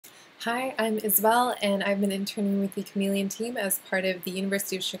Hi, I'm Isabel, and I've been interning with the Chameleon team as part of the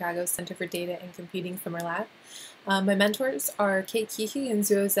University of Chicago Center for Data and Computing Summer Lab. My mentors are Keahey and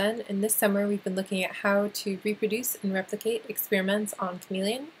Zhuo Zhen, and this summer we've been looking at how to reproduce and replicate experiments on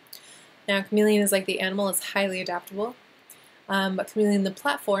Chameleon. Now, Chameleon is like the animal, it's highly adaptable, but Chameleon, the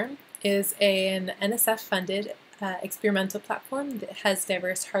platform, is an NSF-funded experimental platform that has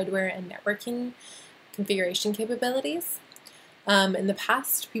diverse hardware and networking configuration capabilities. In the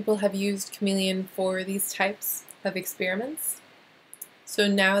past, people have used Chameleon for these types of experiments. So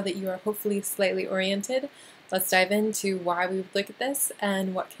now that you are hopefully slightly oriented, let's dive into why we would look at this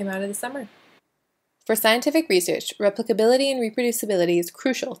and what came out of the summer. For scientific research, replicability and reproducibility is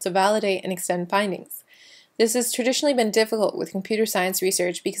crucial to validate and extend findings. This has traditionally been difficult with computer science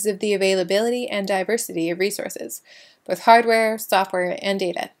research because of the availability and diversity of resources, both hardware, software, and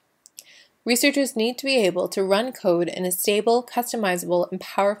data. Researchers need to be able to run code in a stable, customizable, and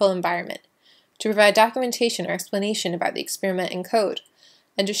powerful environment, to provide documentation or explanation about the experiment and code,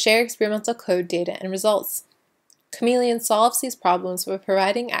 and to share experimental code data and results. Chameleon solves these problems by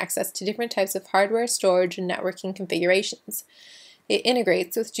providing access to different types of hardware, storage, and networking configurations. It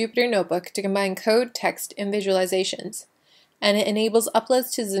integrates with Jupyter Notebook to combine code, text, and visualizations, and it enables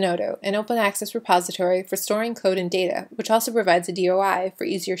uploads to Zenodo, an open access repository for storing code and data, which also provides a DOI for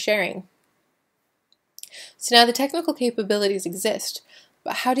easier sharing. So now the technical capabilities exist,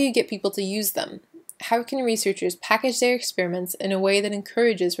 but how do you get people to use them? How can researchers package their experiments in a way that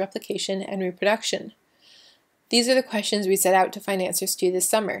encourages replication and reproduction? These are the questions we set out to find answers to this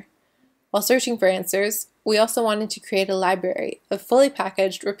summer. While searching for answers, we also wanted to create a library of fully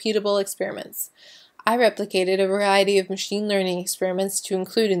packaged, repeatable experiments. I replicated a variety of machine learning experiments to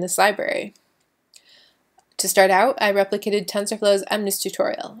include in this library. To start out, I replicated TensorFlow's MNIST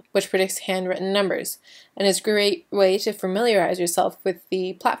tutorial, which predicts handwritten numbers, and is a great way to familiarize yourself with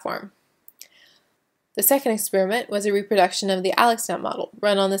the platform. The second experiment was a reproduction of the AlexNet model,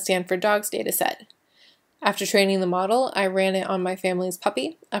 run on the Stanford Dogs dataset. After training the model, I ran it on my family's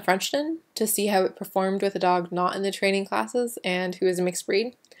puppy, a Frenchton, to see how it performed with a dog not in the training classes and who is a mixed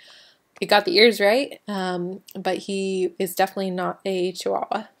breed. It got the ears right, but he is definitely not a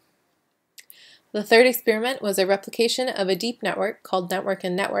Chihuahua. The third experiment was a replication of a deep network called Network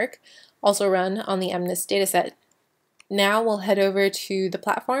and Network, also run on the MNIST dataset. Now we'll head over to the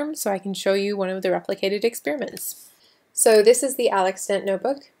platform so I can show you one of the replicated experiments. So this is the AlexNet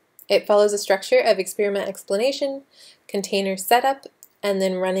notebook. It follows a structure of experiment explanation, container setup, and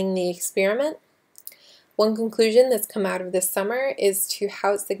then running the experiment. One conclusion that's come out of this summer is to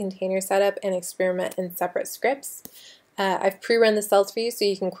house the container setup and experiment in separate scripts. I've pre-run the cells for you so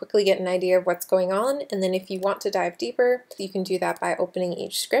you can quickly get an idea of what's going on, and then if you want to dive deeper, you can do that by opening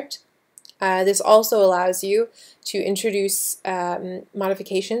each script. This also allows you to introduce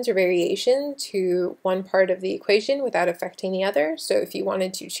modifications or variation to one part of the equation without affecting the other. So if you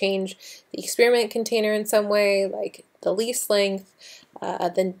wanted to change the experiment container in some way, like the least length,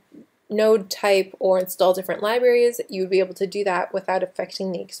 the node type, or install different libraries, you would be able to do that without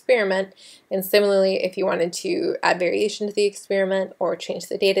affecting the experiment. And similarly, if you wanted to add variation to the experiment or change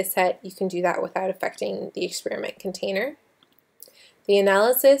the data set, you can do that without affecting the experiment container. The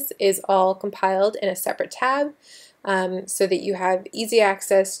analysis is all compiled in a separate tab so that you have easy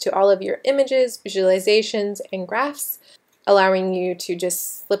access to all of your images, visualizations, and graphs, allowing you to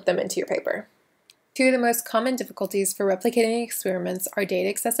just slip them into your paper. Two of the most common difficulties for replicating experiments are data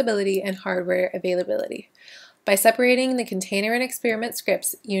accessibility and hardware availability. By separating the container and experiment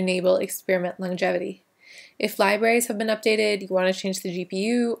scripts, you enable experiment longevity. If libraries have been updated, you want to change the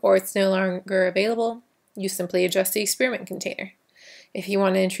GPU, or it's no longer available, you simply adjust the experiment container. If you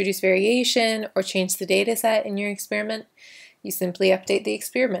want to introduce variation or change the data set in your experiment, you simply update the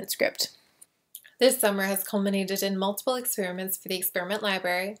experiment script. This summer has culminated in multiple experiments for the experiment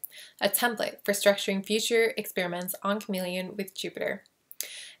library, a template for structuring future experiments on Chameleon with Jupyter.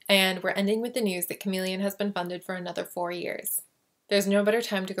 And we're ending with the news that Chameleon has been funded for another 4 years. There's no better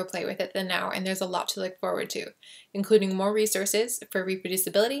time to go play with it than now, and there's a lot to look forward to, including more resources for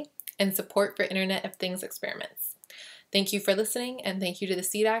reproducibility and support for Internet of Things experiments. Thank you for listening, and thank you to the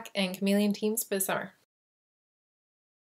CDAC and Chameleon teams for the summer.